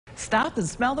Stop and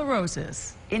smell the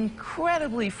roses.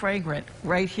 Incredibly fragrant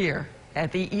right here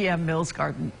at the EM Mills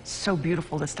Garden. So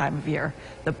beautiful this time of year.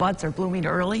 The buds are blooming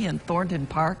early in Thornden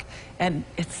Park, and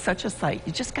it's such a sight.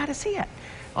 You just got to see it.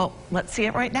 Oh, let's see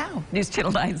it right now. News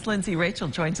Channel 9's Lindsay Rachel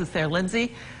joins us there.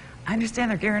 Lindsay, I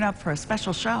understand they're gearing up for a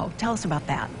special show. Tell us about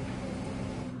that.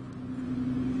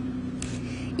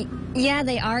 Yeah,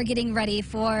 they are getting ready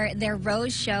for their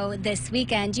rose show this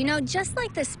weekend. You know, just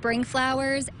like the spring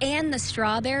flowers and the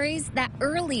strawberries, that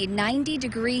early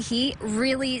 90-degree heat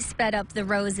really sped up the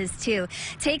roses too.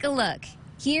 Take a look.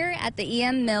 Here at the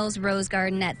EM Mills Rose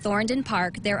Garden at Thornden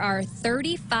Park, there are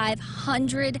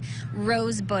 3,500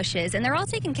 rose bushes, and they're all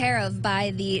taken care of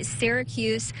by the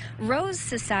Syracuse Rose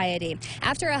Society.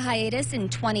 After a hiatus in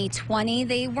 2020,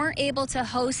 they weren't able to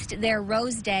host their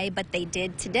Rose Day, but they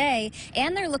did today,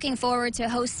 and they're looking forward to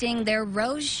hosting their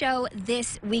Rose Show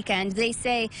this weekend. They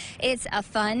say it's a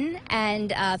fun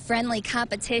and friendly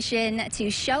competition to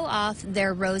show off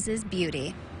their roses'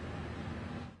 beauty.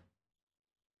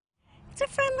 It's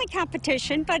a friendly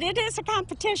competition, but it is a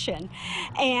competition.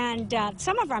 And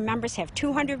some of our members have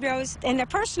 200 roses in their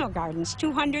personal gardens,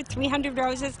 200, 300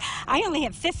 roses. I only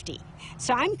have 50.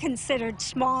 So I'm considered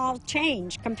small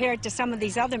change compared to some of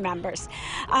these other members.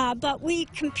 But we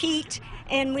compete,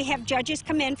 and we have judges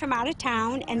come in from out of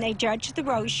town, and they judge the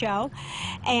rose show.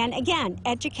 And again,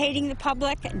 educating the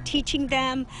public and teaching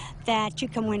them that you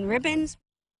can win ribbons.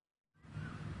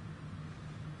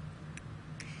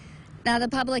 Now, the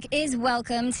public is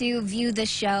welcome to view the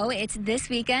show. It's this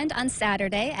weekend on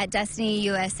Saturday at Destiny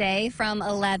USA from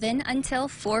 11 until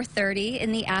 4:30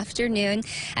 in the afternoon.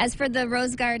 As for the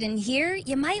Rose Garden here,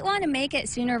 you might want to make it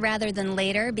sooner rather than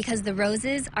later because the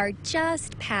roses are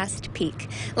just past peak.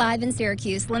 Live in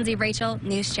Syracuse, Lindsay Rachel,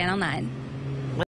 News Channel 9.